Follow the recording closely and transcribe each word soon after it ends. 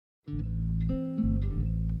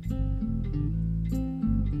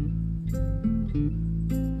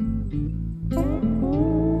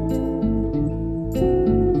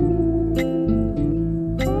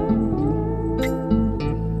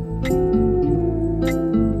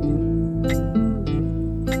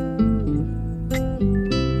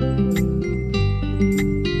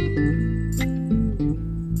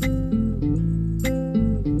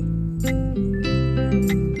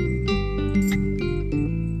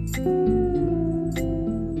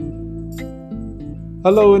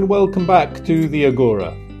Hello and welcome back to The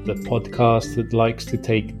Agora, the podcast that likes to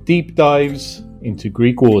take deep dives into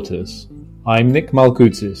Greek waters. I'm Nick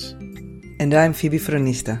Malkoutsis. And I'm Phoebe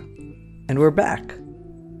Fronista. And we're back.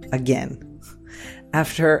 Again.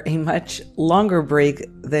 After a much longer break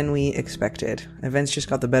than we expected. Events just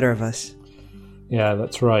got the better of us. Yeah,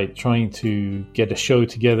 that's right. Trying to get a show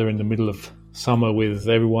together in the middle of summer with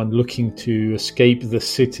everyone looking to escape the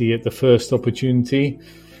city at the first opportunity.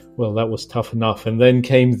 Well, that was tough enough. And then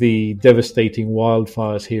came the devastating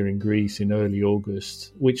wildfires here in Greece in early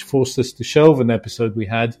August, which forced us to shelve an episode we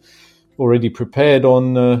had already prepared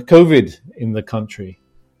on COVID in the country.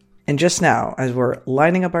 And just now, as we're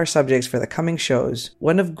lining up our subjects for the coming shows,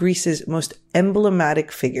 one of Greece's most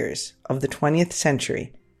emblematic figures of the 20th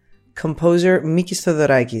century, composer Mikis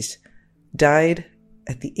Theodorakis, died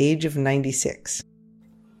at the age of 96.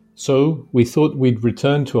 So we thought we'd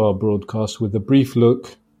return to our broadcast with a brief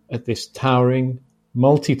look at this towering,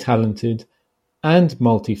 multi-talented and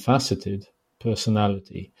multifaceted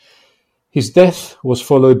personality. His death was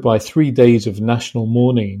followed by 3 days of national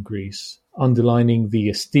mourning in Greece, underlining the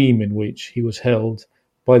esteem in which he was held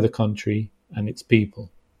by the country and its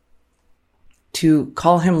people. To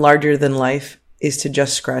call him larger than life is to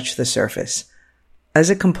just scratch the surface. As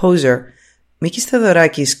a composer, Mikis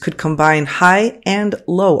Theodorakis could combine high and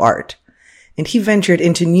low art, and he ventured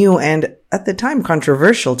into new and, at the time,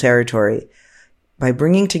 controversial territory by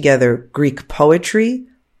bringing together Greek poetry,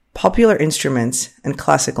 popular instruments, and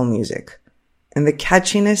classical music. And the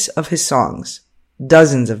catchiness of his songs,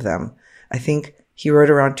 dozens of them. I think he wrote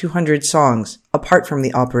around 200 songs, apart from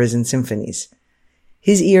the operas and symphonies.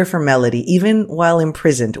 His ear for melody, even while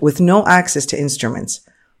imprisoned with no access to instruments,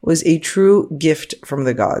 was a true gift from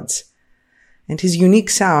the gods. And his unique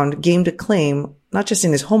sound gained acclaim not just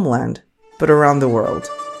in his homeland, but around the world.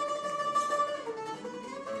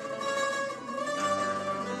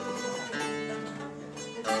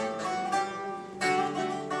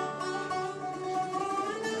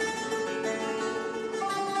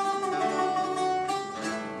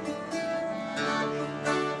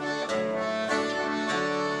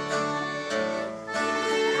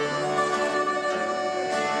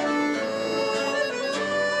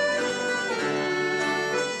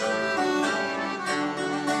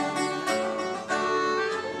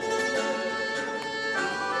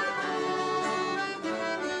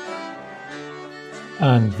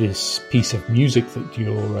 And this piece of music that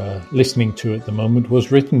you're listening to at the moment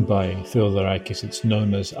was written by Theodorakis. It's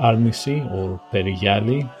known as Arnisi or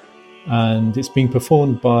Perigali, and it's being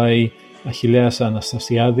performed by Achilleas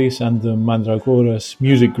Anastasiadis and the Mandragoras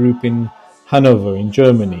music group in Hanover in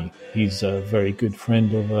Germany. He's a very good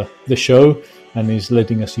friend of the show and is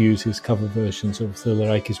letting us use his cover versions of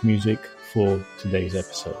Theodorakis music for today's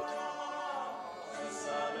episode.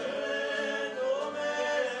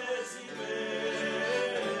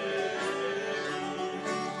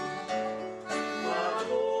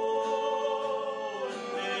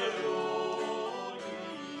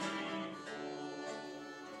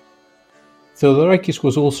 Theodorakis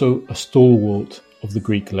was also a stalwart of the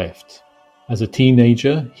Greek left. As a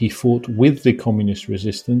teenager, he fought with the communist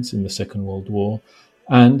resistance in the Second World War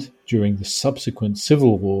and, during the subsequent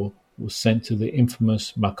civil war, was sent to the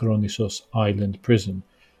infamous Makronissos Island prison,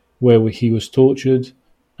 where he was tortured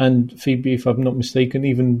and, Phoebe, if I'm not mistaken,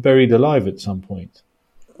 even buried alive at some point.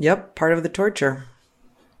 Yep, part of the torture.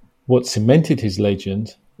 What cemented his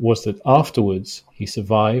legend was that afterwards he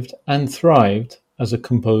survived and thrived as a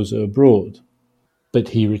composer abroad. But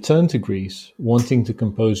he returned to Greece wanting to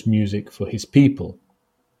compose music for his people.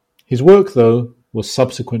 His work, though, was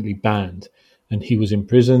subsequently banned, and he was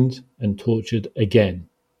imprisoned and tortured again,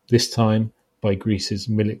 this time by Greece's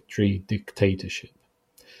military dictatorship.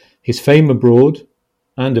 His fame abroad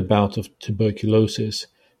and a bout of tuberculosis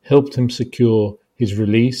helped him secure his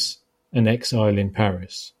release and exile in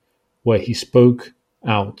Paris, where he spoke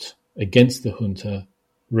out against the junta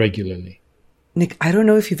regularly. Nick, I don't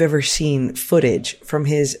know if you've ever seen footage from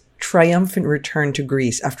his triumphant return to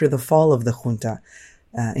Greece after the fall of the junta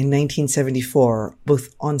in 1974,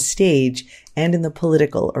 both on stage and in the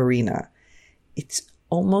political arena. It's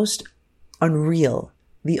almost unreal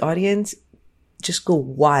The audience just go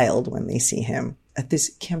wild when they see him. At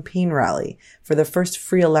this campaign rally for the first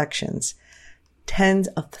free elections, tens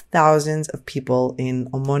of thousands of people in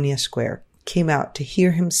Omonia Square came out to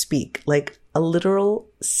hear him speak, like a literal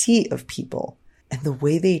sea of people. And the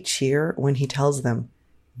way they cheer when he tells them,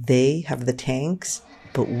 they have the tanks,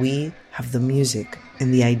 but we have the music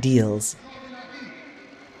and the ideals.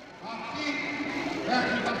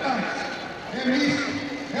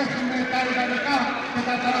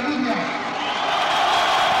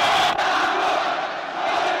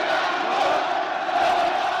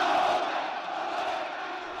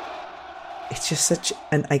 It's just such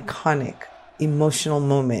an iconic, emotional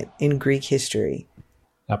moment in Greek history.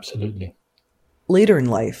 Absolutely. Later in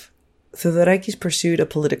life, Theodorakis pursued a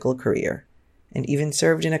political career and even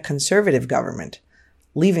served in a conservative government,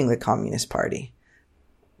 leaving the Communist Party,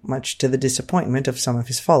 much to the disappointment of some of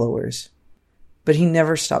his followers. But he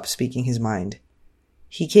never stopped speaking his mind.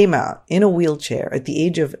 He came out in a wheelchair at the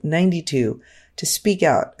age of 92 to speak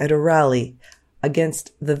out at a rally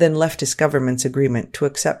against the then leftist government's agreement to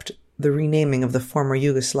accept the renaming of the former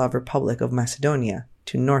Yugoslav Republic of Macedonia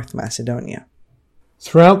to North Macedonia.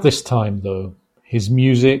 Throughout this time, though, his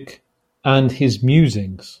music and his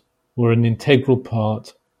musings were an integral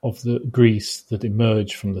part of the Greece that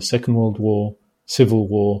emerged from the Second World War, Civil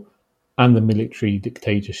War, and the military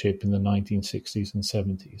dictatorship in the 1960s and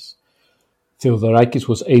 70s. Theodorakis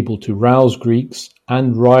was able to rouse Greeks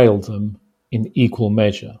and rile them in equal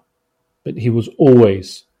measure, but he was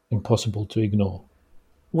always impossible to ignore.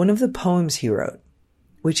 One of the poems he wrote,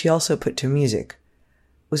 which he also put to music,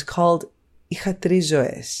 was called Είχα τρεις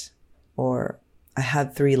ζωές, or I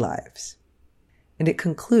had 3 lives. And it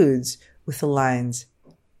concludes with the lines,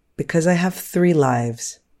 because I have 3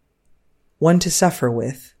 lives, one to suffer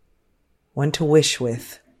with, one to wish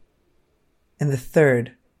with, and the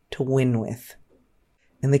third to win with.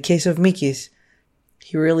 In the case of Mikis,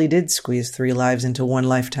 he really did squeeze 3 lives into one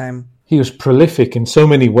lifetime. He was prolific in so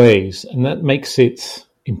many ways, and that makes it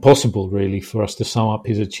impossible, really, for us to sum up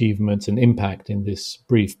his achievements and impact in this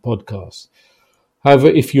brief podcast. However,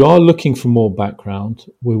 if you are looking for more background,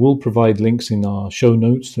 we will provide links in our show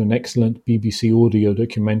notes to an excellent BBC audio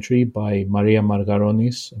documentary by Maria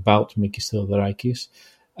Margaronis about Mikis Theodorakis,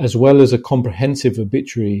 as well as a comprehensive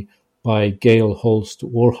obituary by Gail Holst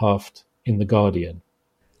Warhaft in The Guardian.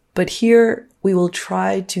 But here we will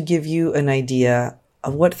try to give you an idea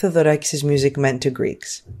of what Theodorakis' music meant to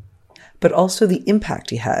Greeks, but also the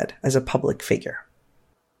impact he had as a public figure.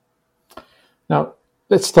 Now,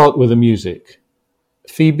 let's start with the music.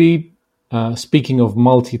 Phoebe, speaking of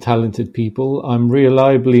multi-talented people, I'm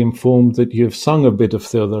reliably informed that you have sung a bit of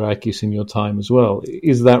Theodorakis in your time as well.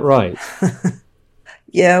 Is that right?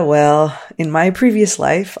 Yeah, well, in my previous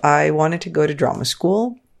life, I wanted to go to drama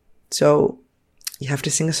school, so you have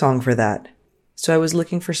to sing a song for that. So I was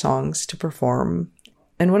looking for songs to perform,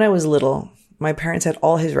 and when I was little, my parents had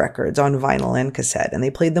all his records on vinyl and cassette, and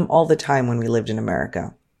they played them all the time when we lived in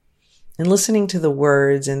America. And listening to the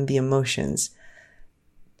words and the emotions,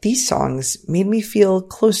 these songs made me feel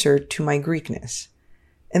closer to my Greekness.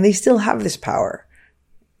 And they still have this power.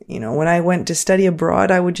 You know, when I went to study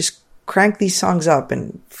abroad, I would just crank these songs up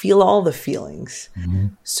and feel all the feelings. Mm-hmm.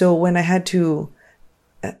 So when I had to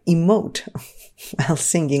emote while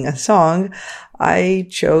singing a song, I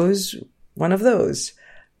chose one of those.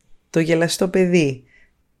 Το γελαστό παιδί,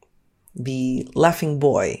 the laughing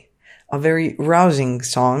boy, a very rousing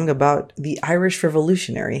song about the Irish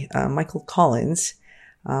revolutionary, Michael Collins.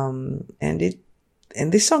 And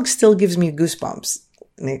this song still gives me goosebumps,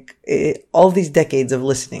 Nick, all these decades of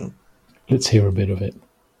listening. Let's hear a bit of it.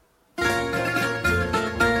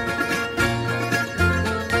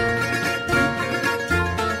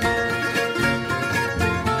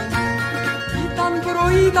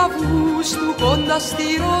 Αυγούστου κοντά στη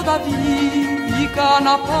Ρόδαβη μπήκα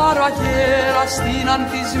να πάρω αγέρα στην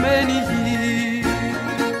ανθισμένη γη.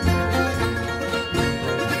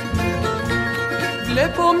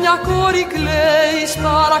 Βλέπω μια κόρη κλαίει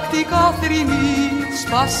σπαρακτικά θρηνή,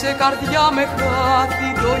 σπάσε καρδιά με χάθη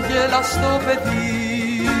το γελαστό παιδί.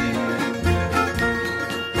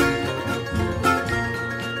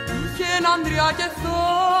 Είχε άντρια και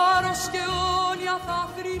θάρρος και όνια θα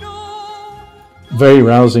θρηνώ. Very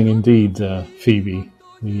rousing indeed, Phoebe,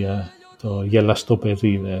 the Yelasto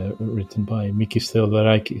Peri, written by Mikis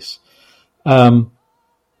Theodorakis.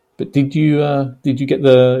 But did you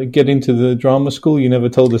get into the drama school? You never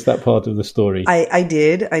told us that part of the story. I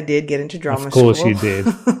did get into drama school. Of course you did.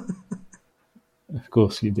 Of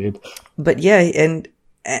course you did. But yeah,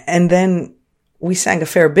 and then we sang a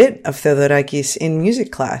fair bit of Theodorakis in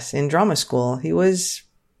music class in drama school. He was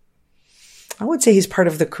I would say he's part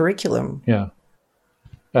of the curriculum. Yeah.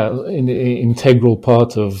 An integral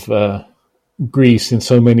part of Greece in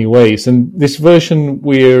so many ways. And this version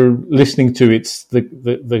we're listening to, it's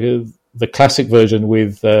the classic version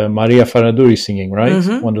with Maria Farandouri singing, right?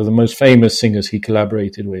 Mm-hmm. One of the most famous singers he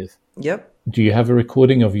collaborated with. Yep. Do you have a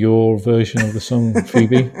recording of your version of the song,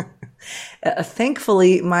 Phoebe?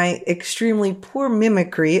 Thankfully, my extremely poor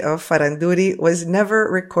mimicry of Farandouri was never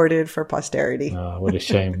recorded for posterity. Oh, what a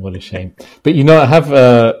shame, what a shame. But I have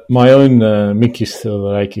my own Mikis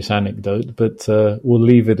Theodorakis anecdote, but we'll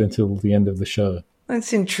leave it until the end of the show.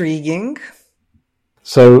 That's intriguing.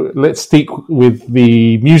 So let's stick with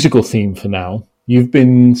the musical theme for now. You've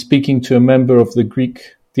been speaking to a member of the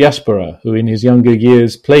Greek diaspora who in his younger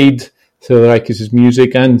years played Theodorakis'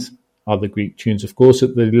 music and other Greek tunes, of course,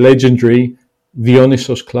 at the legendary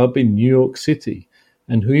Dionysos Club in New York City,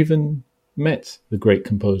 and who even met the great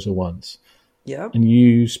composer once. Yep. And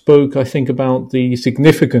you spoke, I think, about the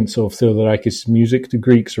significance of Theodorakis' music to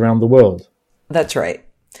Greeks around the world. That's right.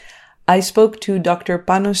 I spoke to Dr.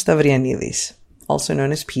 Panos Stavrianidis, also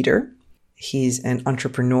known as Peter. He's an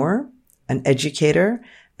entrepreneur, an educator,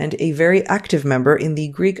 and a very active member in the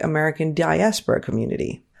Greek-American diaspora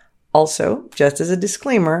community. Also, just as a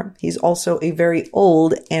disclaimer, he's also a very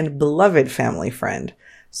old and beloved family friend.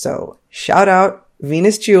 So, shout out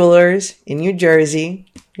Venus Jewelers in New Jersey.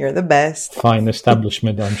 You're the best. Fine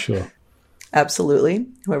establishment, I'm sure. Absolutely.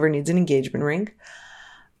 Whoever needs an engagement ring.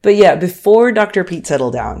 But yeah, before Dr. Pete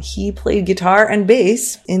settled down, he played guitar and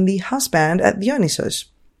bass in the house band at Dionysos.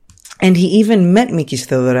 And he even met Mikis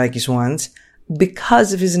Theodorakis once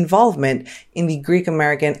because of his involvement in the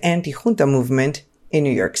Greek-American anti-junta movement in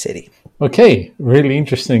New York City. Okay, really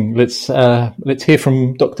interesting. Let's hear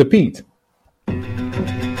from Dr. Pete.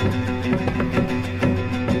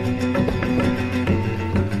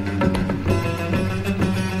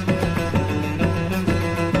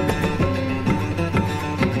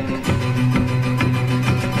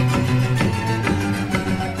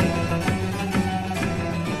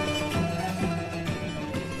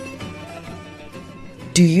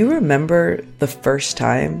 Do you remember the first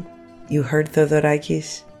time you heard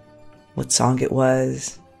Theodorakis? What song it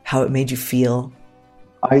was? How it made you feel?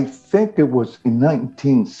 I think it was in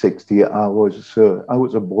 1960. I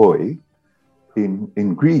was a boy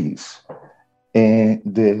in Greece,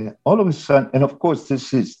 and all of a sudden, and of course,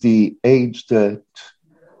 this is the age that,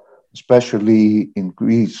 especially in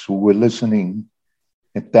Greece, we were listening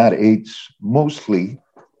at that age mostly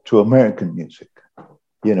to American music,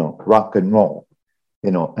 rock and roll,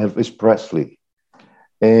 Elvis Presley.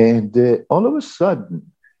 And all of a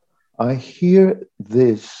sudden, I hear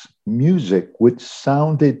this music which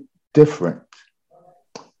sounded different.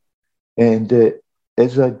 And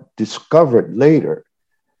as I discovered later,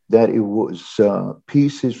 that it was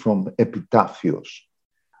pieces from epitafios,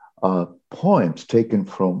 poems taken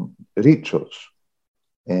from Ritsos,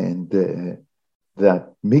 and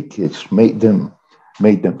that Mikis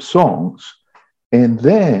made them songs. And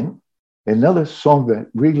then another song that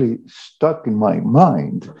really stuck in my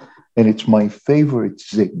mind, and it's my favorite,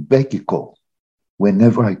 Zekbekiko.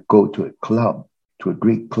 Whenever I go to a club, to a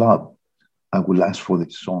Greek club, I will ask for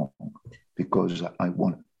this song because I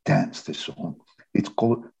want to dance this song. It's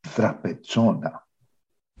called Trapezona.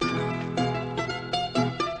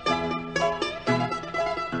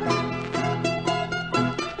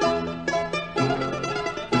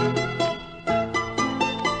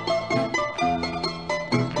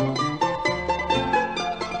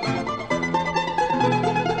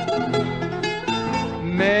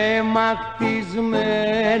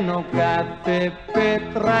 Μαχτισμένο κάθε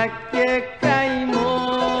πέτρα και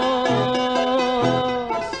καημός,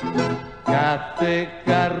 κάθε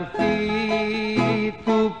καρφί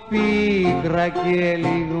του πίκρα και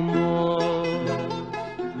λιγμός.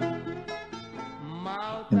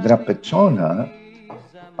 In Trapezona,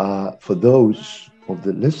 for those of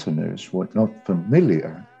the listeners who are not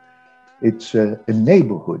familiar, it's a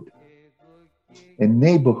neighborhood. A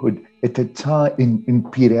neighborhood at a time in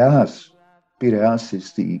Piraeus. Piraeus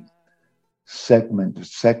is the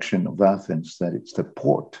section of Athens that it's the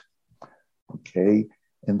port. Okay.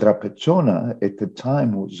 And Trapezona at the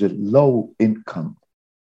time was a low-income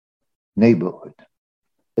neighborhood.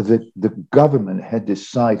 The government had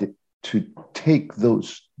decided to take those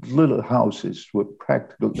little houses,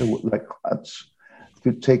 they were like huts,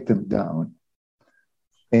 to take them down.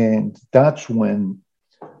 And that's when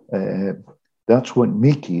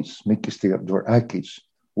Mikis Theodorakis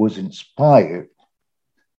was inspired,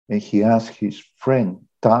 and he asked his friend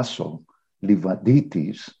Tasso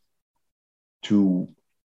Livaditis to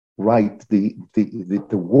write the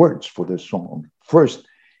words for the song. First,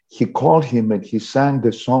 he called him and he sang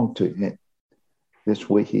the song to him. This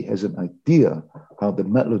way he has an idea how the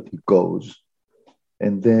melody goes.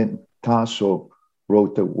 And then Tasso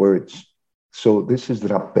wrote the words. So this is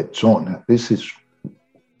Rappezzona. This is,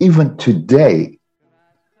 even today,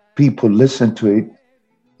 people listen to it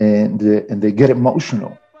and they get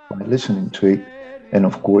emotional by listening to it. And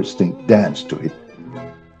of course, they dance to it.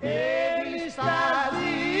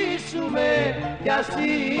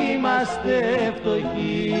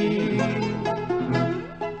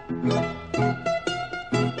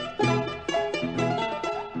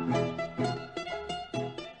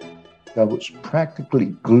 I was practically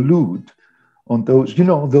glued on those,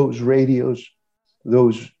 those radios,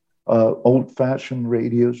 those old-fashioned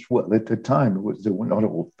radios. Well, at the time, they were not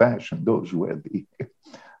old-fashioned. Those were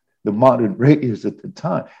the modern radios at the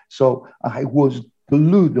time. So I was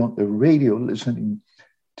glued on the radio listening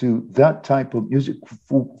to that type of music.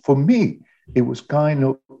 For me, it was kind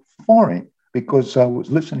of foreign because I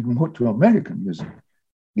was listening more to American music,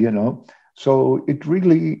 So it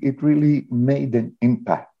really made an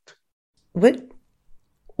impact.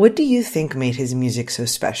 What do you think made his music so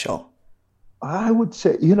special? I would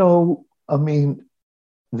say,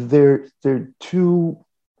 they're two,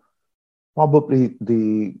 probably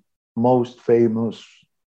the most famous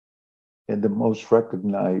and the most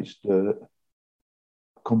recognized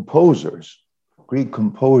composers, Greek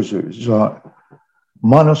composers, are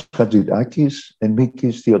Manos Hatzidakis and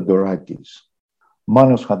Mikis Theodorakis.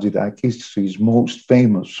 Manos Hatzidakis, his most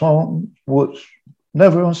famous song was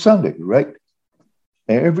Never on Sunday, right?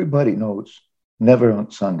 Everybody knows Never on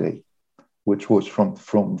Sunday, which was from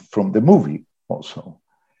the movie also.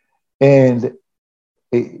 And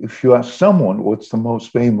if you ask someone what's the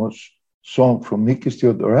most famous song from Mikis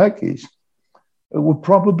Theodorakis, it would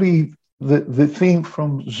probably be the theme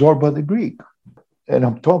from Zorba the Greek. And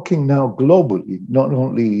I'm talking now globally, not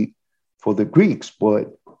only for the Greeks,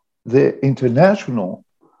 but the international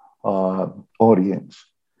audience.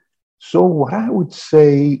 So what I would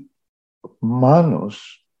say, Manos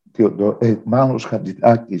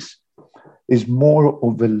Hatzidakis is more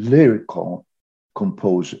of a lyrical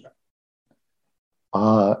composer,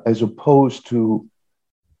 as opposed to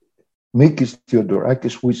Mikis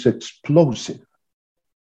Theodorakis, who is explosive,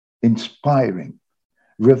 inspiring,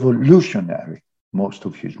 revolutionary, most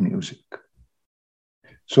of his music.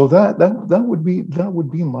 So that would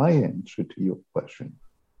be my answer to your question.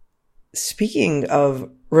 Speaking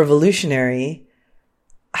of revolutionary,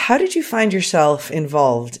 how did you find yourself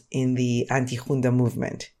involved in the anti-junta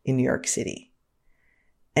movement in New York City?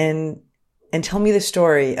 And tell me the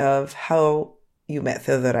story of how you met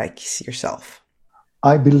Theodorakis yourself.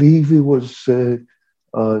 I believe it was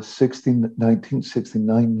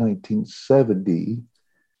 1969, 1970,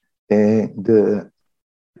 and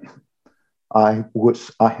I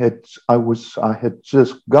had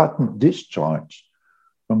just gotten discharged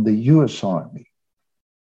from the U.S. Army,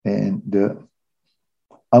 and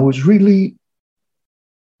I was really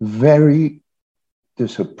very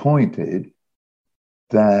disappointed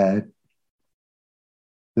that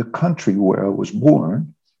the country where I was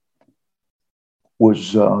born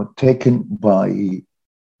was taken by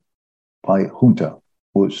junta,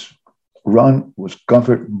 was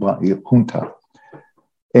governed by a junta.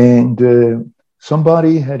 And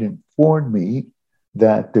somebody had informed me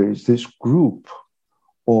that there is this group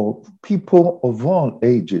of people of all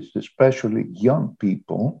ages, especially young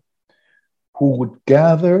people, who would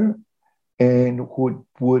gather and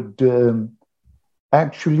would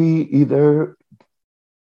actually either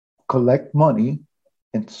collect money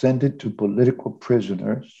and send it to political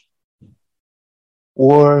prisoners,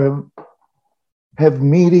 or have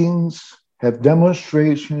meetings, have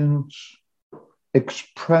demonstrations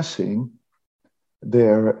expressing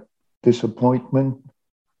their disappointment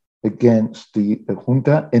against the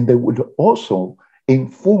junta, and they would also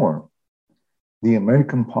inform the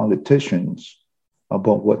American politicians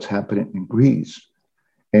about what's happening in Greece,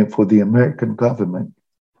 and for the American government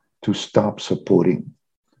to stop supporting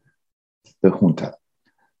the junta.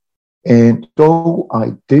 And so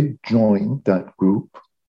I did join that group.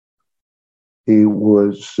 It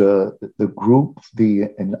was the group,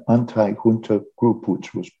 an anti-junta group,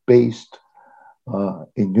 which was based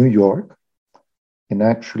in New York. And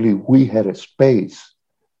actually, we had a space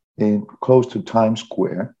close to Times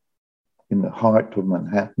Square in the heart of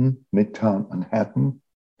Manhattan, Midtown Manhattan.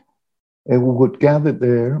 And we would gather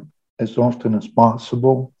there as often as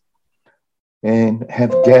possible and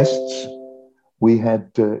have guests. We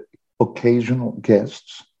had occasional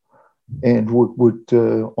guests and would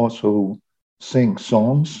also sing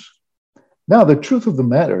songs. Now, the truth of the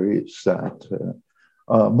matter is that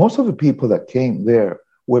most of the people that came there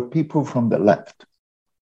were people from the left.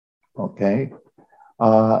 Okay,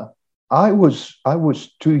 I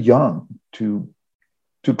was too young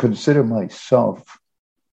to consider myself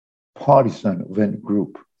partisan of any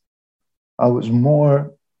group. I was more,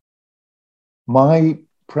 my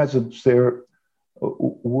presence there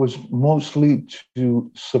was mostly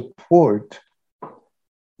to support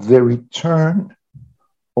the return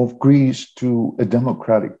of Greece to a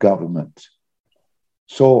democratic government.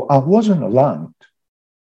 So I wasn't aligned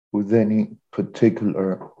with any particular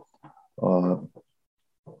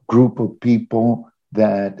group of people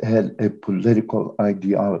that had a political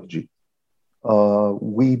ideology.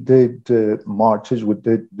 We did marches, we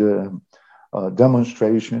did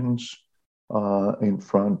demonstrations in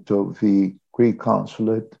front of the Greek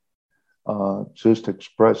consulate, just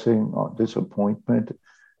expressing our disappointment.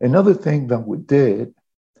 Another thing that we did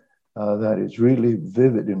that is really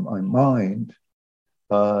vivid in my mind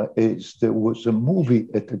is there was a movie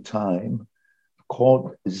at the time called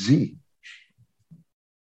Z.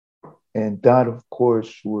 And that, of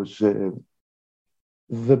course, was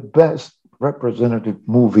the best representative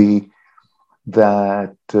movie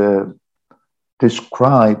that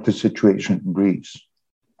described the situation in Greece.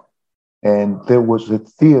 And there was a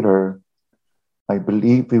theater, I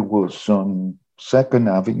believe it was on 2nd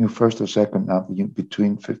Avenue, 1st or 2nd Avenue,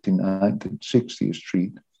 between 59th and 60th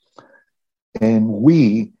Street. And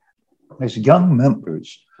we, as young members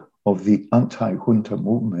of the anti-junta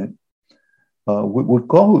movement, we would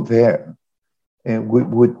go there and we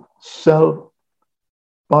would sell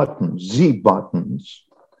buttons, Z buttons,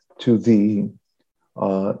 to the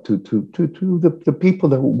the people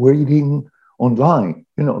that were waiting online.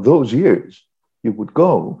 You know, those years, you would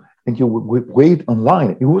go and you would wait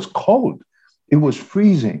online. It was cold. It was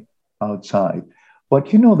freezing outside.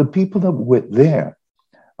 But, you know, the people that were there,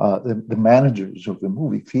 the managers of the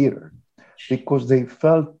movie theater, because they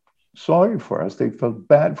felt sorry for us, they felt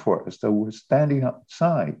bad for us, that were standing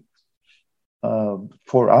outside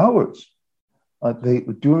for hours.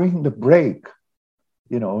 During the break,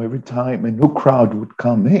 you know, every time a new crowd would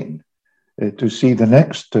come in to see the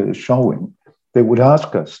next showing, they would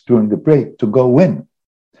ask us during the break to go in.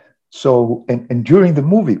 So, and during the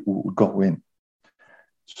movie, we would go in.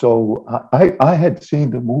 So I had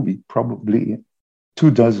seen the movie probably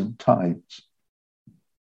 24 times.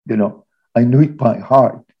 You know, I knew it by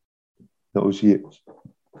heart those years.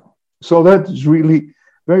 So that is really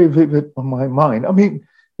very vivid on my mind. I mean,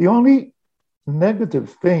 the only negative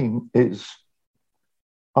thing is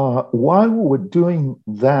while we were doing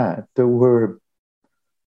that, there were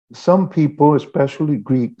some people, especially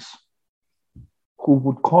Greeks, who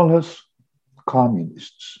would call us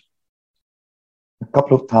communists. A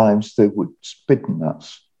couple of times they would spit on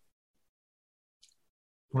us,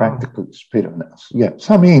 practically spit on us. Yes,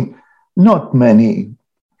 I mean, not many.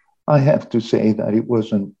 I have to say that it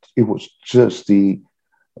was just the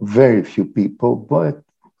very few people, but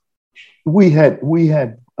we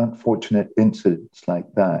had unfortunate incidents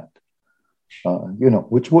like that, you know,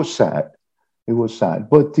 which was sad. It was sad,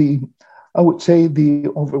 but I would say the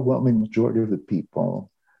overwhelming majority of the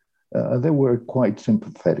people, they were quite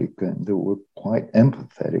sympathetic and they were quite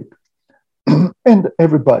empathetic, and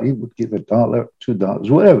everybody would give $1, $2,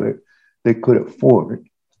 whatever they could afford,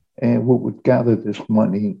 and we would gather this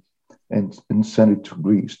money and send it to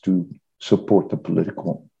Greece to support the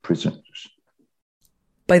political prisoners.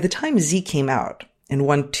 By the time Z came out and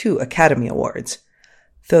won 2 Academy Awards,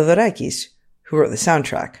 Theodorakis, who wrote the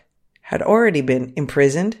soundtrack, had already been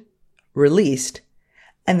imprisoned, released,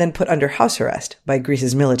 and then put under house arrest by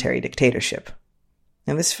Greece's military dictatorship.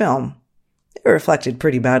 In this film, it reflected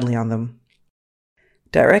pretty badly on them.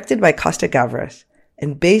 Directed by Costa Gavras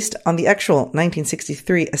and based on the actual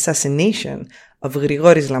 1963 assassination of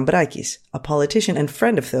Grigoris Lambrakis, a politician and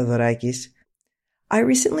friend of Theodorakis, I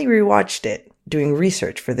recently rewatched it doing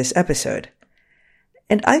research for this episode,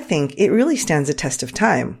 and I think it really stands a test of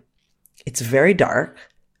time. It's very dark,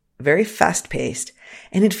 very fast-paced,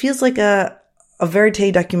 and it feels like a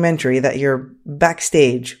verite documentary that you're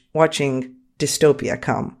backstage watching dystopia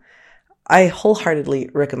come. I wholeheartedly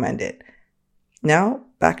recommend it. Now,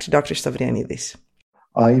 back to Dr. Stavrianidis.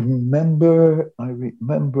 I remember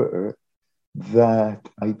that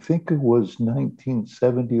I think it was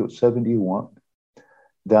 1970 or 71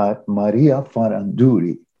 that Maria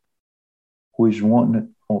Farandouri, who is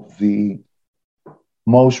one of the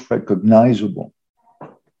most recognizable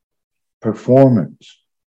performers,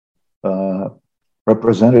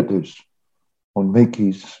 representatives on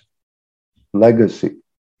Mikis' legacy,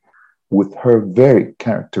 with her very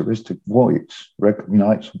characteristic voice,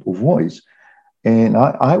 recognizable voice. And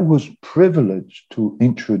I was privileged to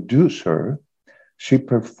introduce her. She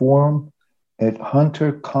performed at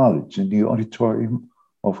Hunter College, in the auditorium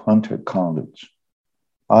of Hunter College.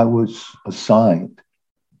 I was assigned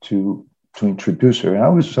to introduce her. And I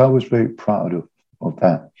was very proud of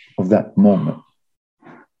that moment.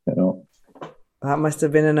 You know, That must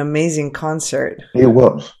have been an amazing concert. it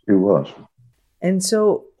was. And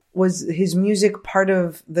so, was his music part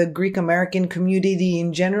of the Greek American community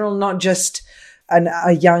in general, not just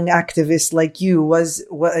a young activist like you?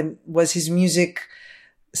 Was his music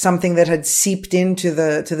something that had seeped into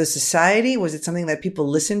the society? Was it something that people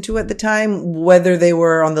listened to at the time, whether they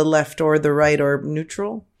were on the left or the right or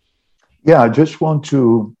neutral? Yeah, I just want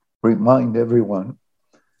to remind everyone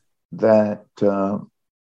that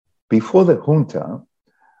before the junta,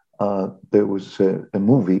 there was a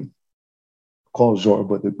movie called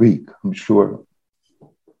Zorba the Greek. I'm sure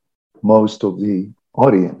most of the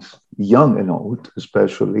audience, young and old,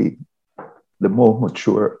 especially the more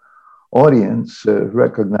mature audience,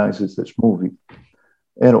 recognizes this movie.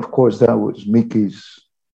 And of course, that was Mikis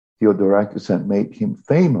Theodorakis that made him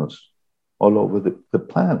famous all over the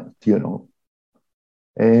planet, you know.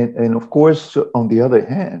 And of course, on the other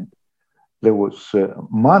hand, there was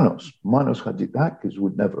Manos Hadjidakis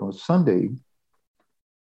with Never on Sunday,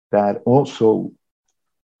 that also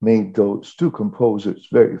made those two composers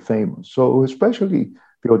very famous. So especially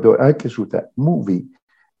Theodorakis with that movie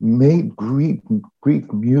made Greek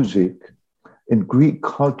music and Greek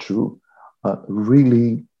culture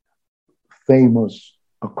really famous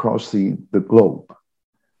across the globe,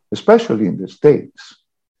 especially in the States.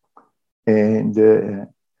 And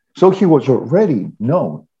so he was already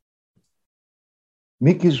known.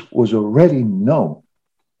 Mikis was already known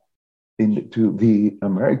to the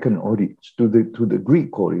American audience, to the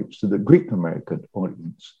Greek audience, to the Greek American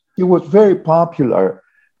audience. He was very popular.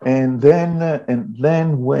 And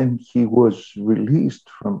then when he was released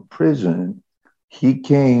from prison, he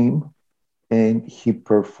came and he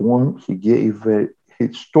performed, he gave a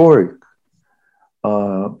historic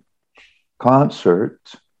concert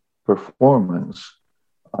performance.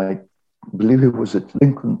 I believe it was at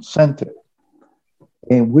Lincoln Center.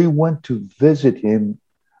 And we went to visit him.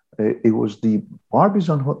 It was the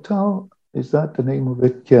Barbizon Hotel. Is that the name of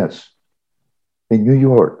it? Yes. In New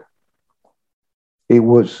York. It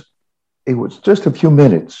was just a few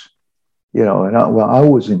minutes, you know, and I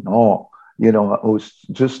was in awe. You know, I was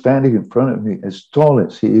just standing in front of me, as tall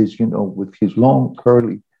as he is, you know, with his long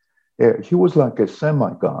curly hair. He was like a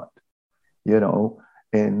semi-god, you know,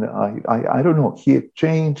 and I don't know, he had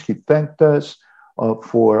changed. He thanked us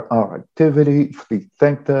for our activity. He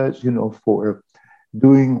thanked us, you know, for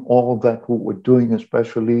doing all that we were doing,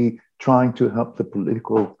 especially trying to help the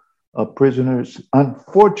political prisoners.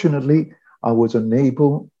 Unfortunately, I was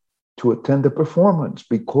unable to attend the performance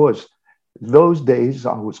because those days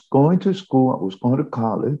I was going to school, I was going to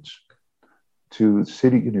college, to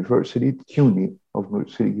City University, CUNY of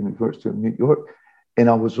City University of New York, and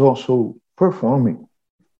I was also performing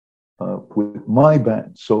with my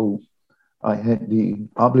band. So I had the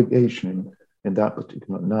obligation in that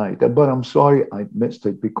particular night. But I'm sorry I missed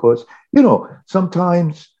it because, you know,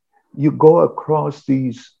 sometimes you go across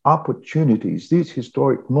these opportunities, these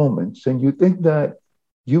historic moments, and you think that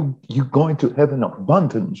you're going to have an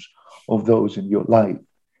abundance of those in your life,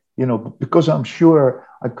 you know, because I'm sure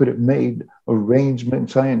I could have made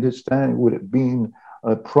arrangements. I understand it would have been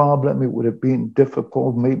a problem. It would have been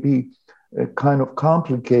difficult, maybe kind of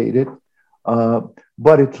complicated,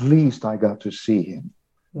 but at least I got to see him.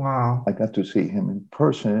 Wow. I got to see him in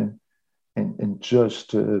person and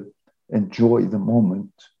just enjoy the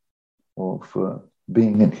moment of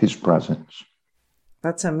being in his presence.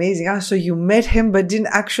 That's amazing. So you met him but didn't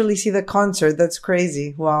actually see the concert. That's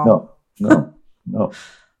crazy. Wow. No.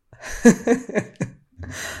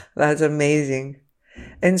 That's amazing.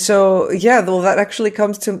 And so, yeah, well, that actually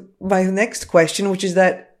comes to my next question, which is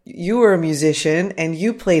that you were a musician and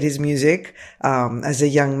you played his music as a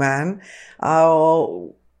young man.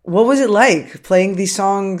 What was it like playing these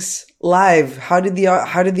songs live? How did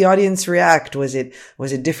the audience react? Was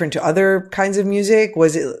it different to other kinds of music?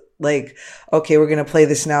 Was it like, okay, we're going to play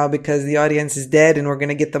this now because the audience is dead and we're going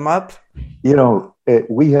to get them up? You know,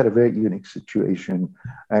 we had a very unique situation.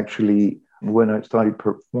 Actually, when I started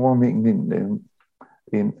performing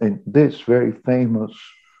in this very famous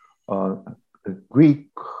Greek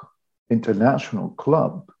international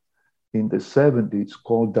club in the 70s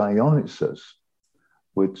called Dionysus,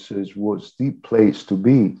 which was the place to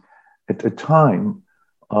be. At the time,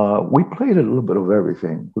 we played a little bit of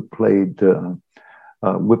everything. We played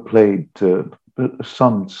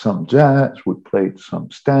some jazz, we played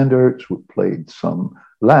some standards, we played some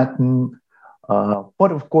Latin,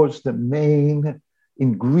 but of course the main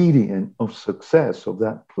ingredient of success of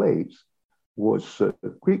that place was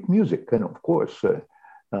Greek music. And of course,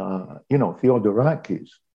 Theodorakis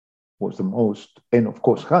was the most, and of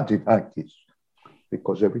course, Hatzidakis,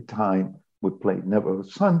 because every time we played Never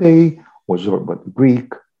Sunday or Zorba the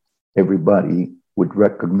Greek, everybody would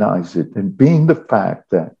recognize it. And being the fact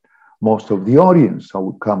that most of the audience that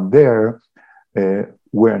would come there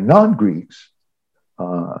were non-Greeks,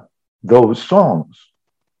 those songs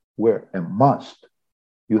were a must.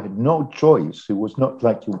 You had no choice. It was not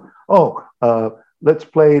like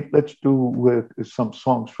let's do with some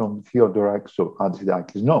songs from Theodorakis or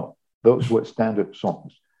Hatzidakis. No, those were standard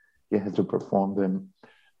songs. You had to perform them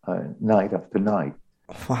night after night.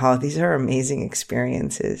 Wow, these are amazing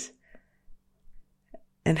experiences.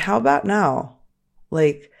 And how about now?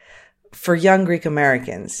 Like, for young Greek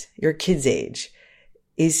Americans, your kids' age,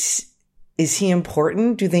 is he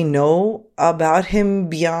important? Do they know about him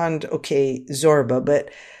beyond, Zorba,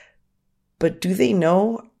 but do they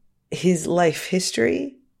know his life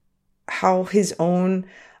history? How his own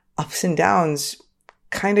ups and downs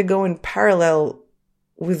kind of go in parallel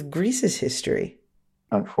with Greece's history?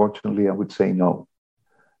 Unfortunately, I would say no,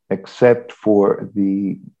 except for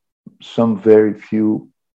some very few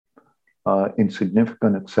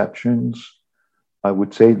insignificant exceptions. I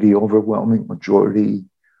would say the overwhelming majority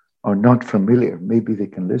are not familiar. Maybe they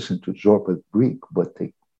can listen to Zorba Greek, but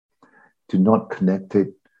they do not connect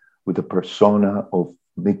it with the persona of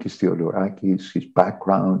Mikis Theodorakis, his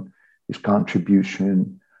background, his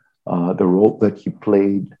contribution, the role that he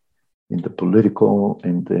played in the political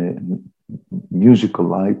and the musical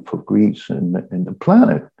life of Greece and the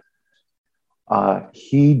planet.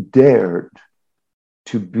 He dared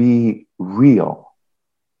to be real.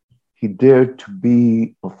 He dared to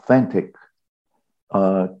be authentic,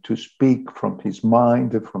 to speak from his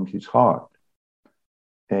mind and from his heart.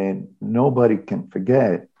 And nobody can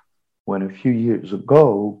forget when a few years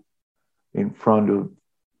ago, in front of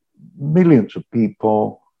millions of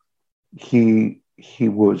people, he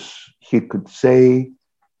could say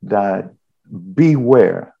that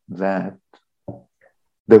beware that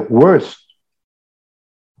the worst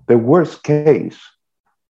case,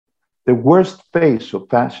 the worst phase of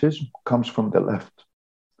fascism comes from the left.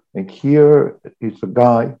 And here is a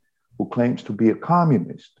guy who claims to be a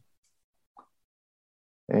communist.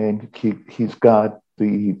 And he's got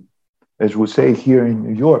as we say here in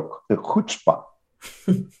New York, the chutzpah,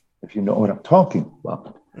 if you know what I'm talking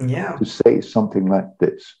about, to say something like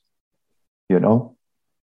this,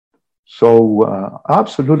 So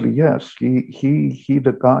absolutely, yes, he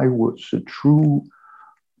the guy was a true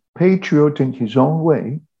patriot in his own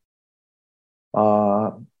way,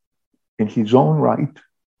 in his own right.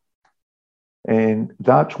 And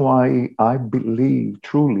that's why I believe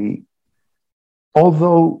truly,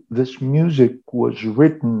 although this music was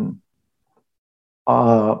written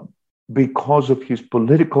because of his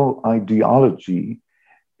political ideology,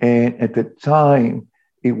 and at the time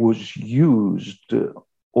it was used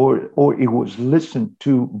or it was listened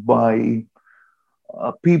to by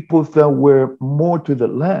people that were more to the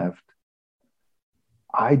left,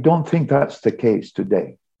 I don't think that's the case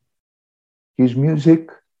today. His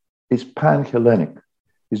music is pan-Hellenic.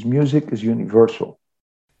 His music is universal.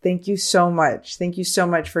 Thank you so much. Thank you so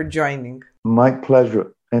much for joining. My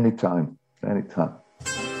pleasure. Anytime. Anytime.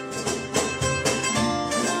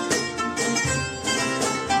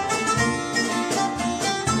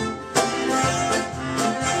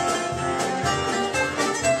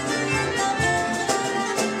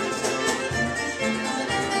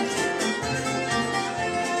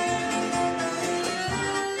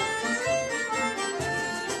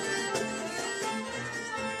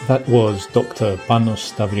 That was Dr.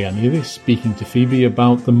 Panos Stavrianidis speaking to Phoebe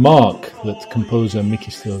about the mark that composer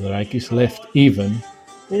Mikis Theodorakis left even,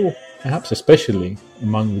 or perhaps especially,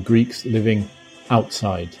 among the Greeks living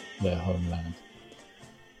outside their homeland.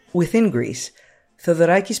 Within Greece,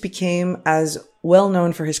 Theodorakis became as well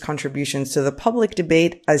known for his contributions to the public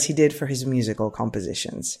debate as he did for his musical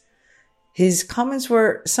compositions. His comments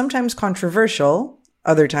were sometimes controversial,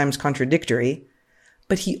 other times contradictory,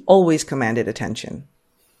 but he always commanded attention.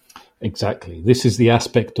 Exactly. This is the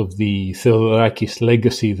aspect of the Theodorakis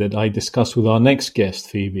legacy that I discuss with our next guest,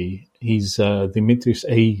 Phoebe. He's Dimitris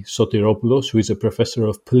A. Sotiropoulos, who is a professor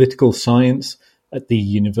of political science at the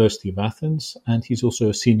University of Athens, and he's also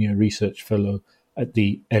a senior research fellow at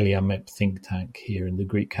the Eliamep think tank here in the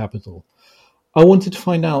Greek capital. I wanted to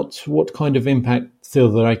find out what kind of impact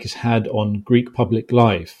Theodorakis had on Greek public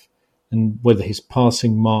life, and whether his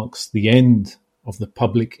passing marks the end of the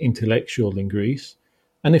public intellectual in Greece,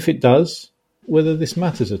 and if it does, whether this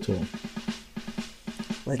matters at all.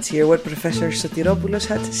 Let's hear what Professor Sotiropoulos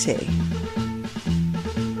had to say.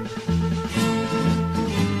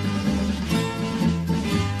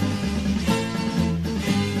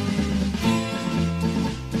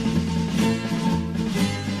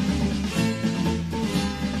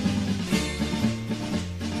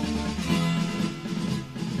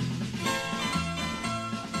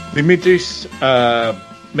 Dimitris,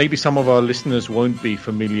 maybe some of our listeners won't be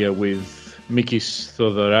familiar with Mikis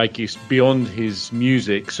Theodorakis beyond his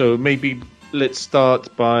music, so maybe let's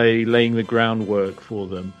start by laying the groundwork for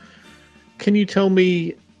them. Can you tell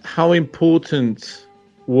me how important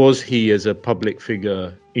was he as a public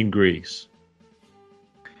figure in Greece?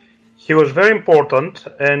 He was very important,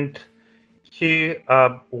 and he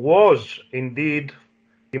was indeed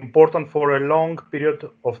important for a long period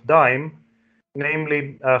of time,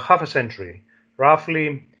 namely half a century,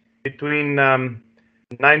 roughly between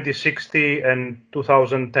 1960 and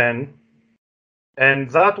 2010. And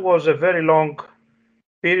that was a very long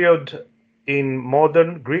period in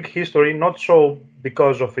modern Greek history, not so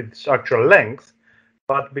because of its actual length,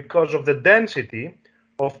 but because of the density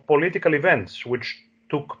of political events which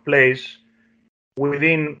took place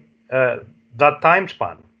within that time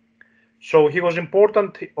span. So he was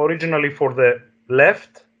important originally for the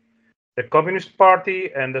left, the Communist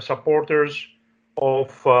Party, and the supporters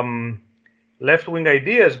of left-wing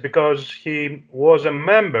ideas, because he was a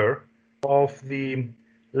member of the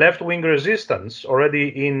left-wing resistance already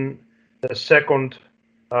in the Second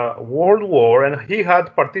World War, and he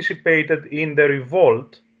had participated in the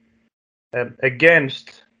revolt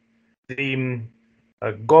against the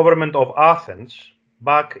government of Athens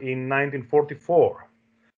back in 1944.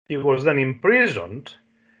 He was then imprisoned,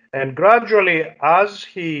 and gradually, as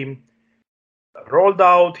he rolled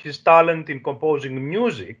out his talent in composing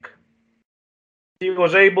music, he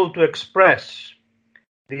was able to express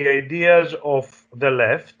the ideas of the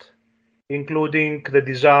left, including the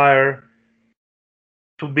desire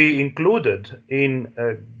to be included in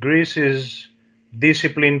Greece's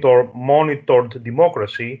disciplined or monitored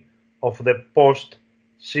democracy of the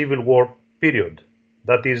post-Civil War period,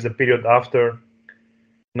 that is the period after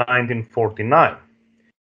 1949.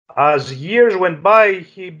 As years went by,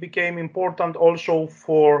 he became important also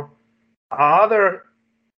for other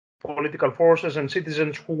political forces and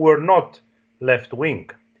citizens who were not left-wing.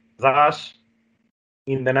 Thus,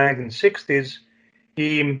 in the 1960s,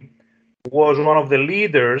 he was one of the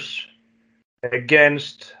leaders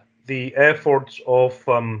against the efforts of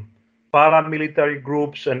paramilitary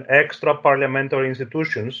groups and extra-parliamentary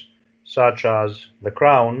institutions, such as the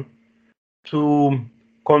Crown, to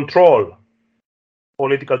control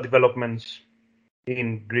political developments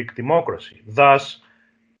in Greek democracy. Thus,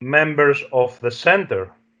 members of the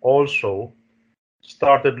center also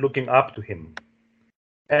started looking up to him.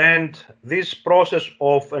 And this process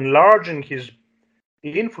of enlarging his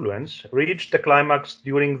influence reached a climax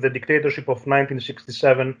during the dictatorship of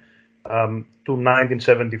 1967 to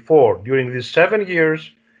 1974. During these 7 years,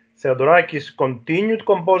 Theodorakis continued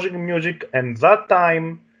composing music, and that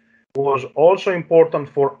time was also important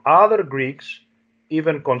for other Greeks,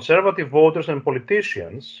 even conservative voters and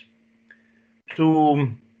politicians,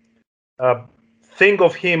 to think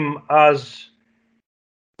of him as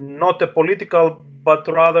not a political but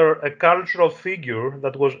rather a cultural figure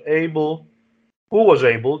that was able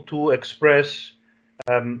to express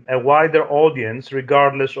a wider audience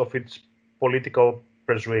regardless of its political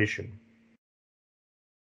persuasion.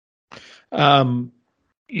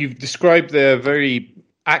 You've described a very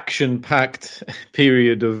action-packed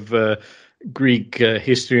period of Greek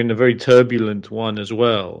history, and a very turbulent one as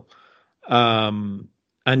well. And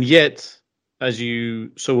yet, as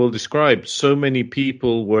you so well described, so many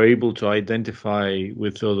people were able to identify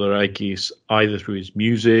with Theodorakis either through his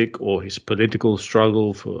music or his political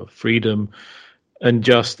struggle for freedom and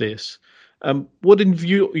justice. What, in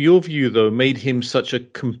your view, though, made him such a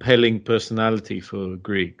compelling personality for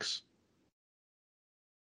Greeks?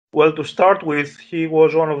 Well, to start with, he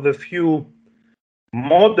was one of the few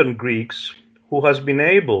modern Greeks who has been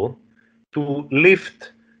able to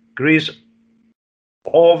lift Greece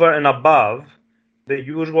over and above the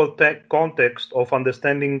usual context of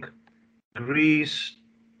understanding Greece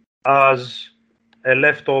as a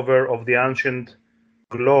leftover of the ancient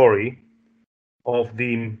glory of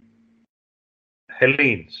the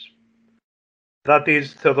Hellenes. That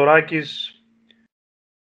is, Theodorakis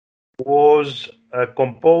was a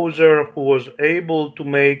composer who was able to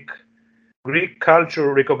make Greek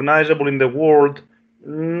culture recognizable in the world,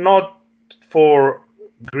 not for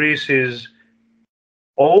Greece's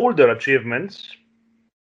older achievements,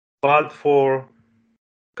 but for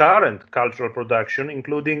current cultural production,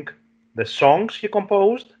 including the songs he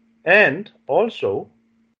composed, and also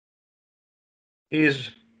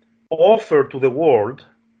his offer to the world,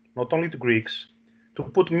 not only to Greeks, to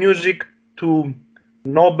put music to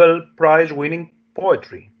Nobel Prize-winning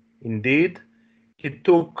poetry. Indeed, he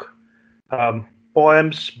took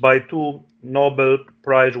poems by two Nobel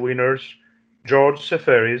Prize winners, George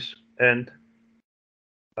Seferis and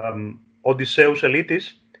Odysseus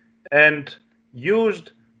Elitis, and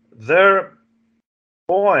used their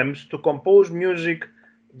poems to compose music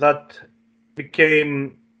that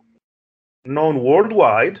became known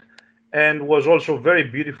worldwide and was also very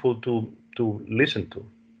beautiful to listen to.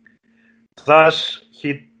 Thus,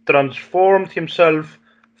 he transformed himself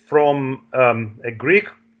from a Greek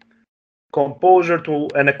composer to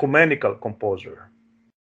an ecumenical composer.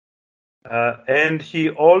 And he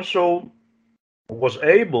also was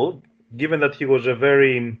able, given that he was a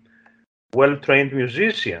very well-trained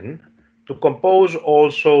musician, to compose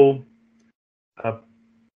also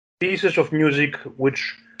pieces of music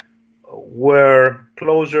which were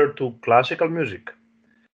closer to classical music,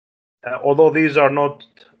 although these are not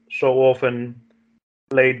so often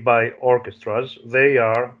played by orchestras, they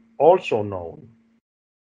are also known.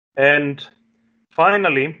 And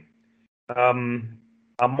finally,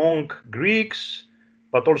 among Greeks,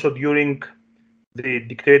 but also during the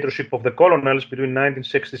dictatorship of the colonels between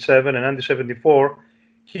 1967 and 1974,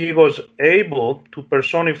 he was able to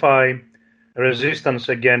personify resistance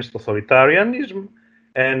against authoritarianism,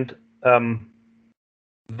 and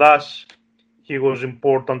thus he was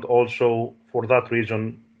important also for that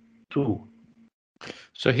reason too.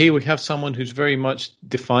 So here we have someone who's very much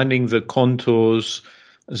defining the contours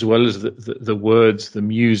as well as the words, the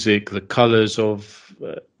music, the colors of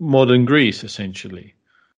modern Greece, essentially.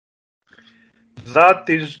 That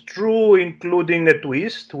is true, including a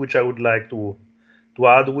twist, which I would like to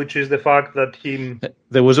add, which is the fact that he...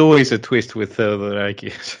 There was always a twist with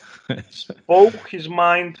Theodorakis. spoke his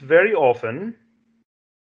mind very often,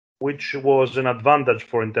 which was an advantage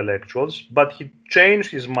for intellectuals, but he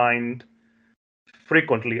changed his mind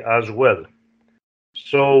frequently as well.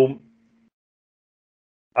 So,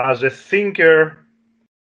 as a thinker,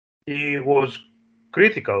 he was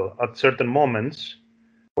critical at certain moments.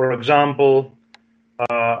 For example,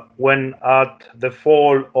 when at the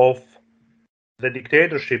fall of the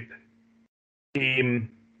dictatorship, he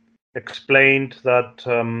explained that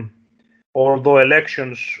although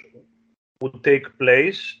elections would take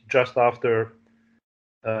place just after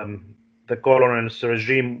the colonel's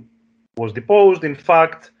regime was deposed, in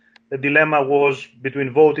fact, the dilemma was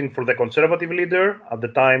between voting for the conservative leader at the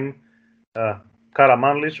time,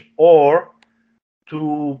 Karamanlis, or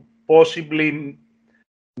to possibly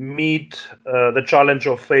meet the challenge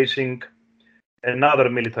of facing another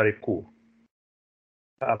military coup.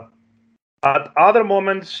 At other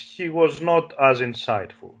moments, he was not as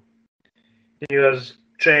insightful. He has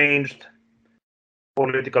changed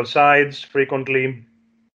political sides frequently,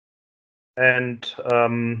 and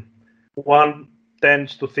one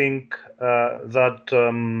tends to think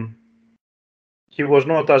that he was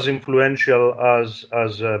not as influential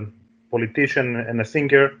as a politician and a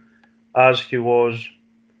thinker as he was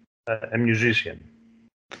a musician.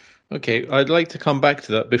 Okay, I'd like to come back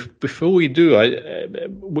to that. Before we do,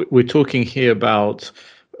 we're talking here about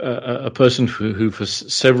a person who for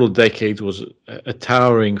several decades was a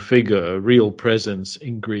towering figure, a real presence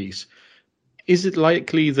in Greece. Is it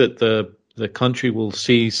likely that the country will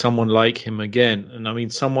see someone like him again? And I mean,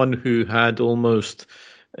 someone who had almost,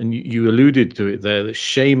 and you alluded to it there, the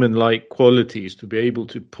shaman-like qualities to be able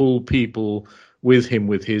to pull people with him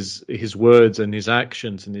with his words and his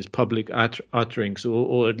actions and his public utterings,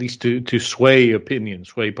 or at least to sway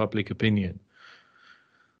public opinion.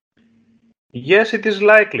 Yes, it is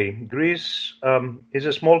likely. Greece is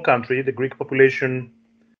a small country. The Greek population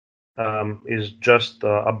is just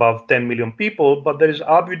above 10 million people, but there is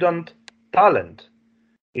abundant talent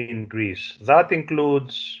in Greece. That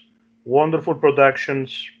includes wonderful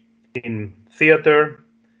productions in theater,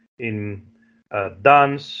 in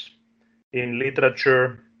dance, in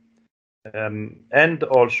literature, and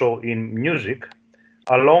also in music,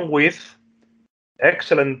 along with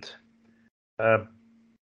excellent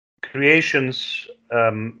creations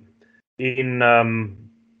in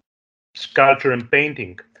sculpture and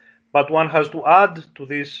painting. But one has to add to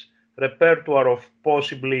this repertoire of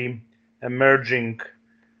possibly emerging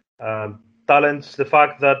talents the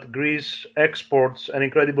fact that Greece exports an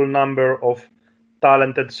incredible number of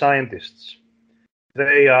talented scientists.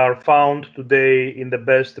 They are found today in the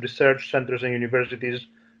best research centers and universities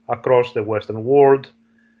across the Western world.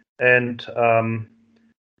 And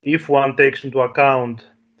if one takes into account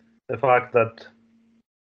the fact that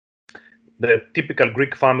the typical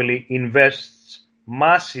Greek family invests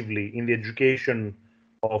massively in the education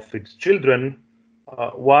of its children,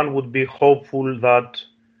 one would be hopeful that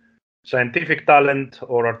scientific talent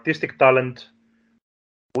or artistic talent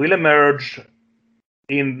will emerge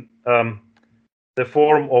in the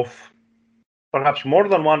form of perhaps more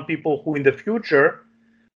than one people who in the future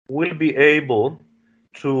will be able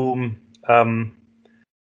to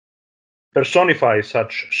personify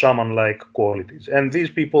such shaman-like qualities. And these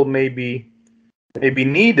people may be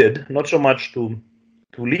needed not so much to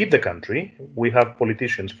lead the country, we have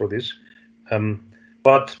politicians for this,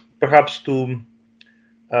 but perhaps to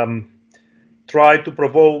try to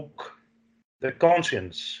provoke the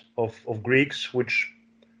conscience of Greeks, which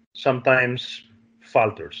sometimes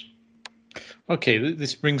falters. Okay,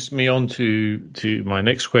 this brings me on to my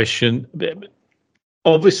next question.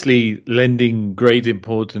 Obviously, lending great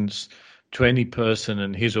importance to any person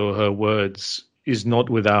and his or her words is not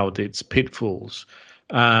without its pitfalls.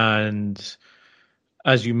 And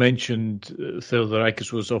as you mentioned,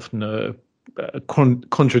 Theodorakis was often a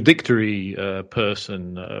contradictory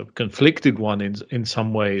person, a conflicted one in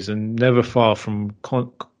some ways, and never far from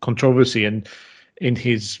controversy. And in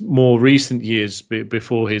his more recent years,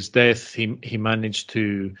 before his death, he managed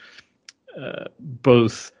to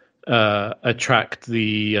both attract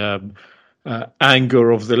the anger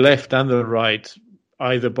of the left and the right,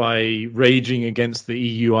 either by raging against the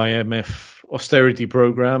EU IMF austerity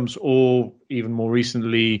programs, or even more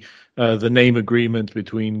recently, the name agreement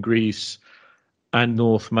between Greece and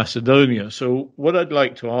North Macedonia. So what I'd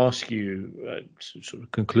like to ask you to sort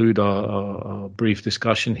of conclude our brief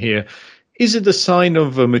discussion here, is it a sign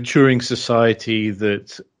of a maturing society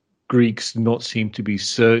that Greeks do not seem to be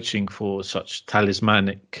searching for such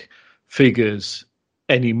talismanic figures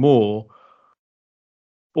anymore?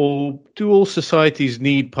 Or do all societies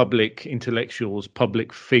need public intellectuals,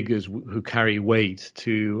 public figures who carry weight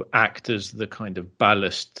to act as the kind of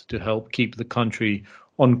ballast to help keep the country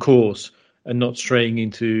on course and not straying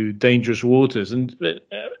into dangerous waters? And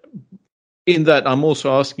in that, I'm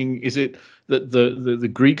also asking, is it that the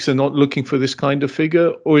Greeks are not looking for this kind of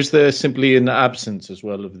figure, or is there simply an absence as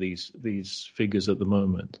well of these figures at the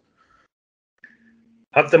moment?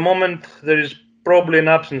 At the moment, there is probably an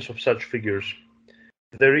absence of such figures.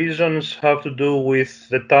 The reasons have to do with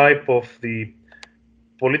the type of the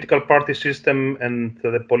political party system and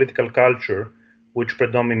the political culture which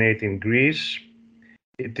predominate in Greece.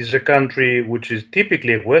 It is a country which is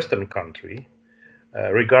typically a Western country,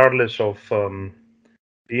 regardless of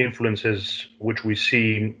the influences which we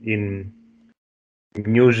see in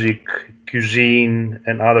music, cuisine,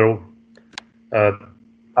 and other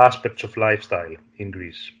aspects of lifestyle in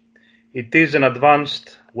Greece. It is an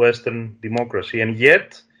advanced Western democracy, and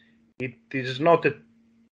yet it is not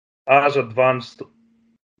as advanced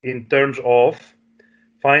in terms of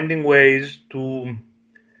finding ways to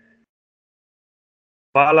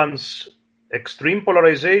balance extreme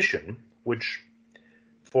polarization, which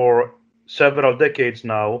for several decades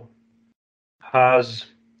now has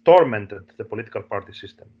tormented the political party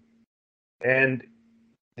system. And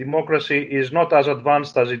democracy is not as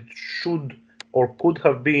advanced as it should or could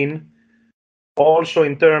have been, also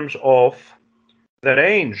in terms of the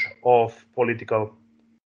range of political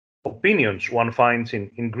opinions one finds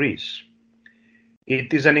in Greece.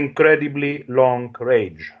 It is an incredibly long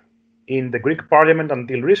range. In the Greek parliament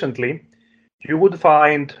until recently, you would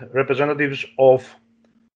find representatives of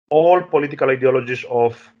all political ideologies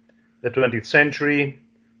of the 20th century,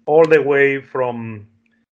 all the way from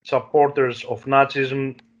supporters of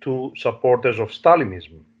Nazism to supporters of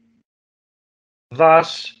Stalinism.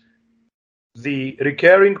 Thus, the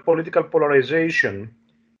recurring political polarization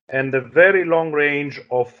and the very long range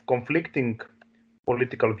of conflicting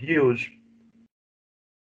political views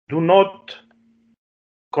do not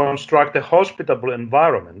construct a hospitable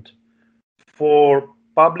environment for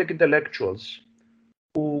public intellectuals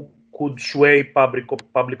who could sway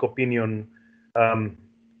public opinion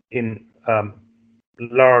in to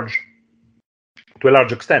a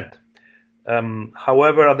large extent.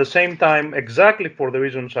 However, at the same time, exactly for the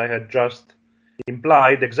reasons I had just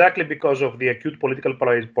implied, exactly because of the acute political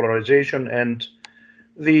polarization and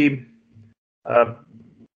the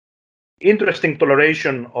interesting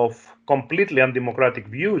toleration of completely undemocratic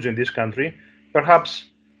views in this country, perhaps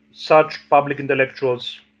such public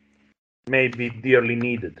intellectuals may be dearly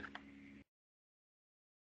needed.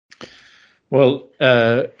 Well,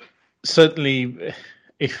 certainly,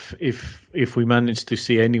 if we manage to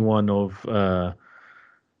see anyone of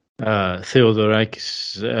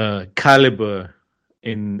Theodorakis' caliber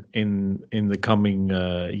in the coming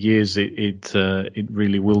years, it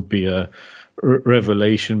really will be a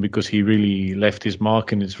revelation, because he really left his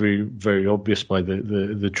mark, and it's very, very obvious by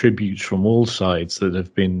the tributes from all sides that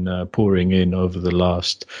have been pouring in over the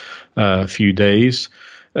last few days.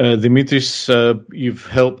 Dimitris, you've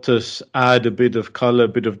helped us add a bit of color, a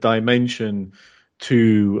bit of dimension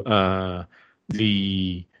to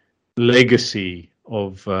the legacy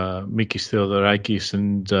of Mikis Theodorakis,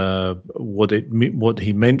 and what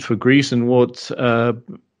he meant for Greece, and what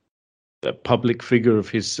a public figure of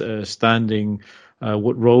his standing,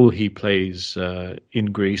 what role he plays in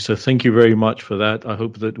Greece. So thank you very much for that. I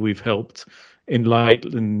hope that we've helped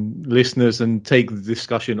enlighten listeners and take the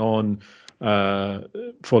discussion on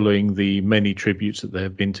following the many tributes that there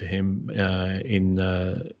have been to him in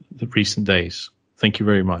the recent days. Thank you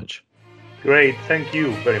very much. Great, thank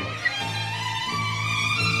you very much.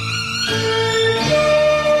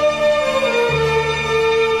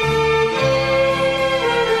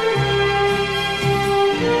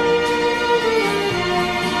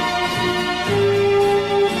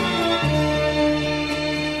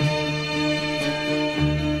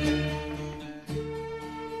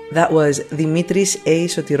 That was Dimitris A.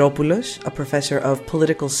 Sotiropoulos, a professor of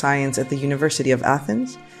political science at the University of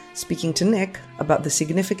Athens, speaking to Nick about the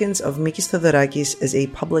significance of Mikis Theodorakis as a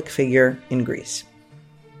public figure in Greece.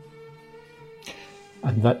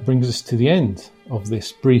 And that brings us to the end of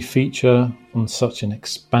this brief feature on such an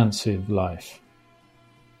expansive life.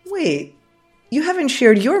 Wait, you haven't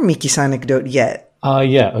shared your Mikis anecdote yet.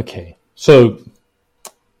 Yeah, okay. So,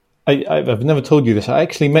 I've never told you this. I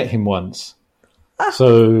actually met him once.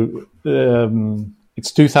 So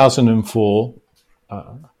it's 2004,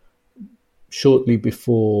 shortly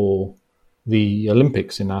before the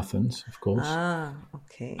Olympics in Athens, of course.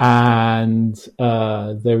 Okay. And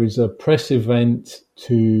there is a press event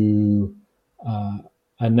to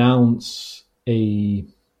announce a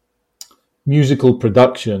musical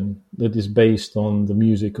production that is based on the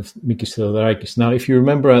music of Mikis Theodorakis. Now, if you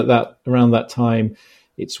remember around that time,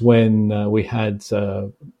 it's when we had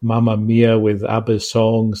Mamma Mia with ABBA's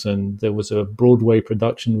songs, and there was a Broadway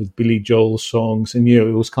production with Billy Joel's songs. And, it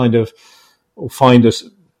was kind of find a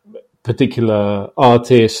particular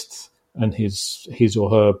artist and his or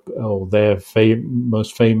her or their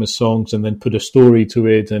most famous songs, and then put a story to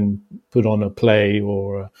it and put on a play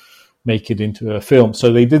or make it into a film.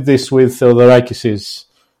 So they did this with Theodorakis'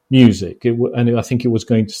 music, and I think it was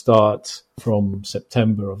going to start from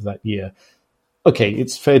September of that year. Okay,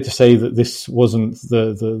 it's fair to say that this wasn't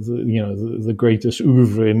the greatest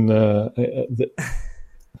oeuvre in.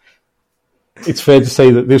 It's fair to say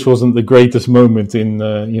that this wasn't the greatest moment in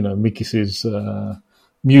Mikis's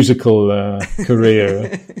musical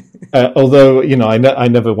career. Although I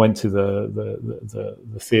never went to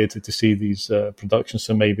the theatre to see these productions,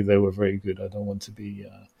 so maybe they were very good. I don't want to be.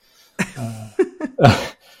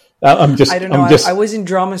 I don't know. I was in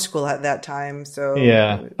drama school at that time, so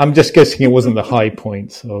yeah. I'm just guessing it wasn't the high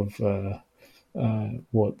point of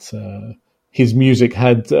what his music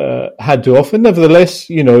had to offer. Nevertheless,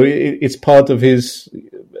 it's part of his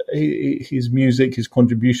music, his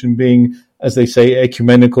contribution being, as they say,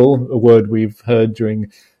 ecumenical. A word we've heard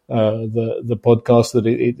during the podcast, that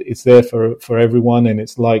it's there for everyone, and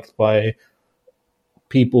it's liked by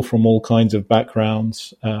people from all kinds of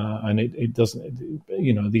backgrounds, and it doesn't,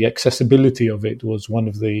 the accessibility of it was one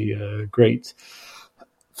of the great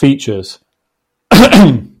features.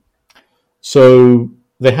 So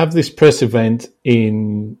they have this press event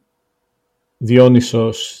in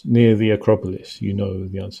Dionysos near the Acropolis. The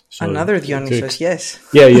answer. So another Dionysos, yes.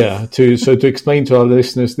 Yeah. To explain to our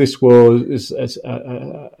listeners, this was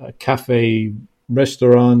a cafe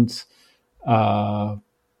restaurant,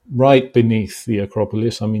 right beneath the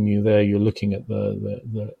Acropolis. I mean, you're looking at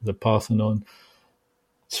the Parthenon.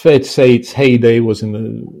 It's fair to say its heyday was in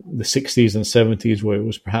the 60s and 70s, where it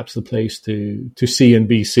was perhaps the place to see and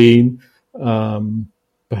be seen.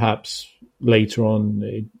 Perhaps later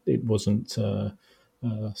on, it wasn't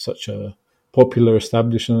such a popular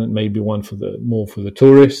establishment, maybe one more for the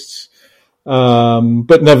tourists.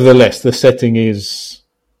 But nevertheless, the setting is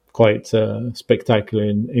quite spectacular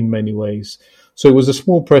in many ways. So it was a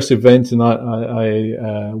small press event, and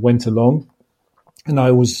I went along, and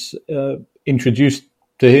I was introduced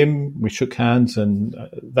to him. We shook hands, and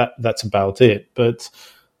that's about it. But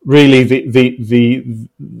really,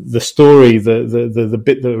 the story, the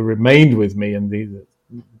bit that remained with me, and the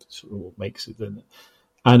sort of what makes it an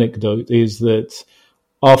anecdote, is that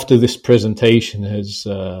after this presentation has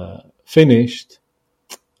finished,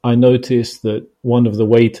 I noticed that one of the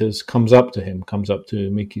waiters comes up to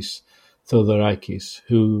Mikis Theodorakis,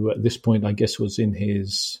 who at this point I guess was in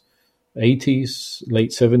his 80s,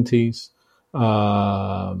 late 70s.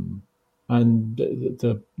 And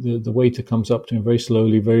the waiter comes up to him very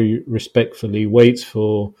slowly, very respectfully, waits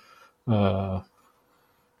for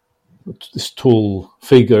this tall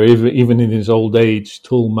figure, even in his old age,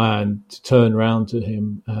 tall man, to turn around to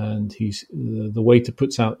him. And the waiter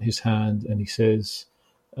puts out his hand and he says,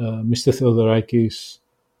 Mr. Theodorakis,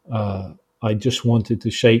 I just wanted to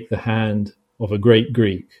shake the hand of a great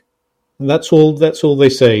Greek. And that's all they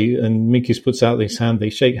say. And Mikis puts out his hand, they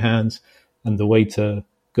shake hands, and the waiter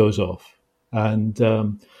goes off. And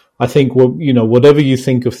I think, whatever you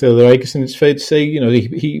think of Theodorakis, and it's fair to say,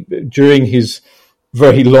 he during his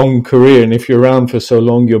very long career, and if you're around for so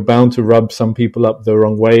long, you're bound to rub some people up the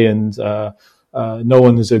wrong way, and no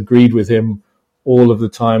one has agreed with him all of the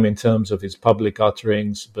time in terms of his public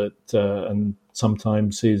utterings, but and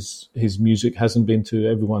sometimes his music hasn't been to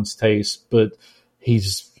everyone's taste, but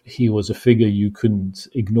he was a figure you couldn't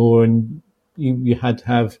ignore, and you had to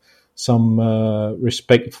have some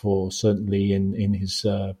respect for, certainly in his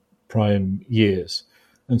prime years.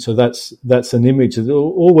 And so that's an image that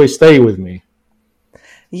will always stay with me.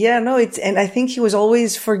 Yeah, no, and I think he was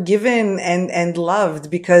always forgiven and loved,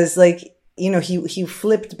 because he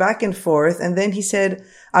flipped back and forth, and then he said,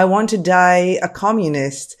 I want to die a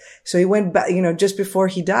communist. So he went back, just before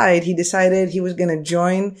he died, he decided he was going to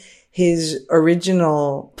join his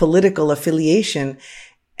original political affiliation.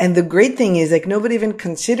 And the great thing is, nobody even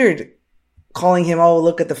considered calling him, oh,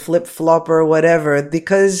 look at the flip-flop or whatever,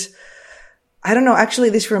 because I don't know, actually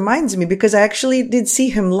this reminds me, because I actually did see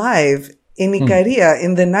him live in Ikaria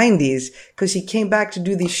in the 90s, because he came back to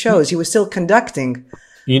do these shows. He was still conducting.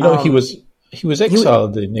 He was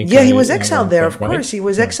exiled in Ikaria. Yeah, he was exiled there, of course. He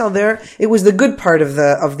was exiled there. It was the good part of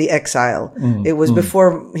the exile. It was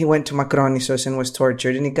before he went to Makronisos and was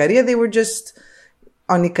tortured. In Ikaria, they were just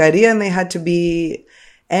on Ikaria, and they had to be,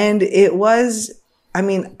 and it was, I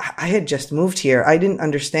had just moved here. I didn't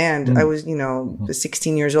understand. I was,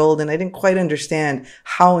 16 years old, and I didn't quite understand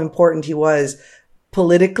how important he was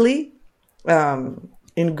politically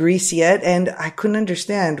in Greece yet. And I couldn't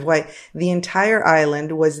understand why the entire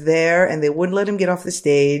island was there and they wouldn't let him get off the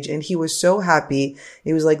stage. And he was so happy.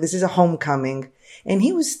 It was like, this is a homecoming. And he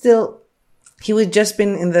had just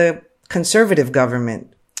been in the conservative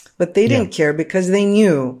government, but they didn't care because they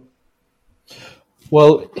knew.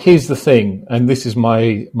 Well, here's the thing, and this is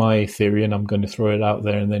my theory, and I'm going to throw it out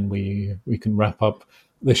there, and then we can wrap up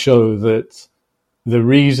the show, that the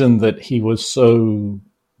reason that he was so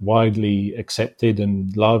widely accepted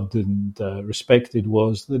and loved and respected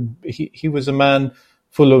was that he was a man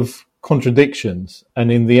full of contradictions.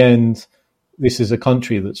 And in the end, this is a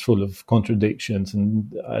country that's full of contradictions.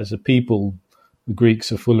 And as a people, the Greeks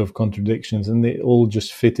are full of contradictions, and they all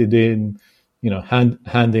just fitted in,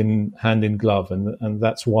 hand in glove. And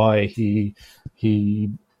that's why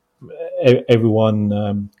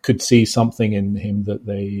everyone could see something in him that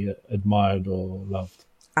they admired or loved.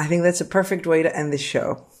 I think that's a perfect way to end this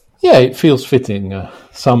show. Yeah, it feels fitting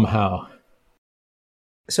somehow.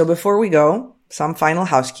 So before we go, some final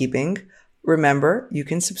housekeeping. Remember, you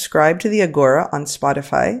can subscribe to the Agora on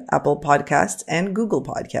Spotify, Apple Podcasts, and Google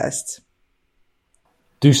Podcasts.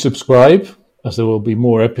 Do subscribe, as there will be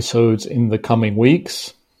more episodes in the coming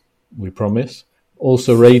weeks, we promise.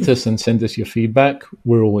 Also rate us and send us your feedback.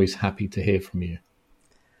 We're always happy to hear from you.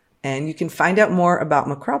 And you can find out more about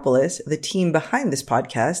Macropolis, the team behind this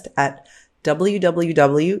podcast, at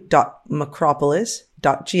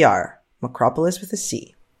www.macropolis.gr. Macropolis with a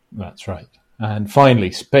C. That's right. And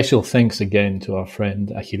finally, special thanks again to our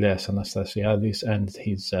friend Achilles Anastasiadis and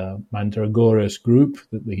his Mandragoras group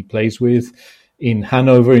that he plays with in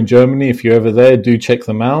Hanover in Germany. If you're ever there, do check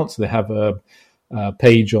them out. They have a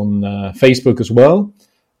page on Facebook as well.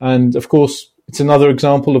 And of course, it's another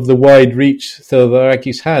example of the wide reach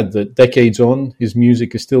Theodorakis had, that decades on, his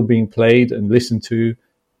music is still being played and listened to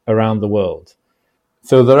around the world.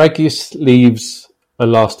 Theodorakis leaves a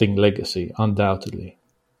lasting legacy, undoubtedly.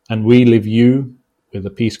 And we leave you with a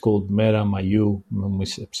piece called Mera Mayu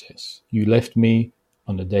Momisepses. You Left Me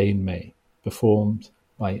on a Day in May, performed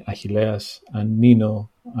by Achilles and Nino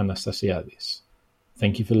Anastasiadis.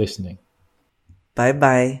 Thank you for listening.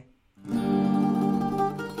 Bye-bye.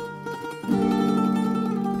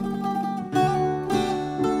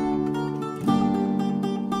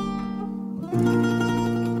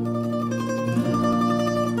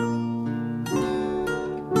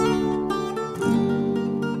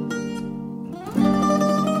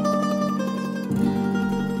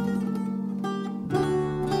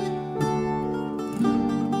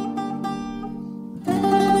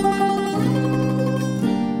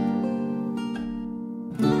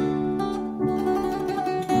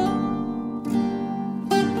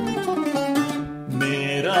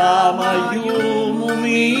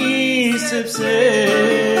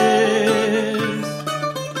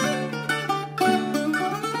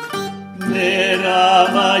 Νερά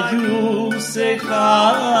μαγιού σε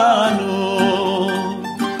χάνω,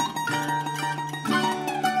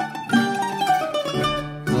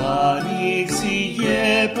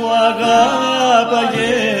 ανοίξιγε που αγάπαγες,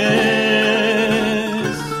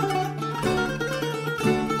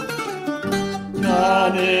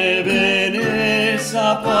 ανεβαίνες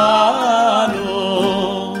απάνω,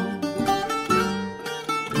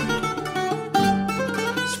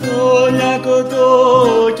 στο λιακωτό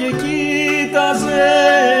και κοίταζες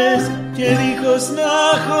και δίχως να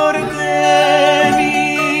χορτές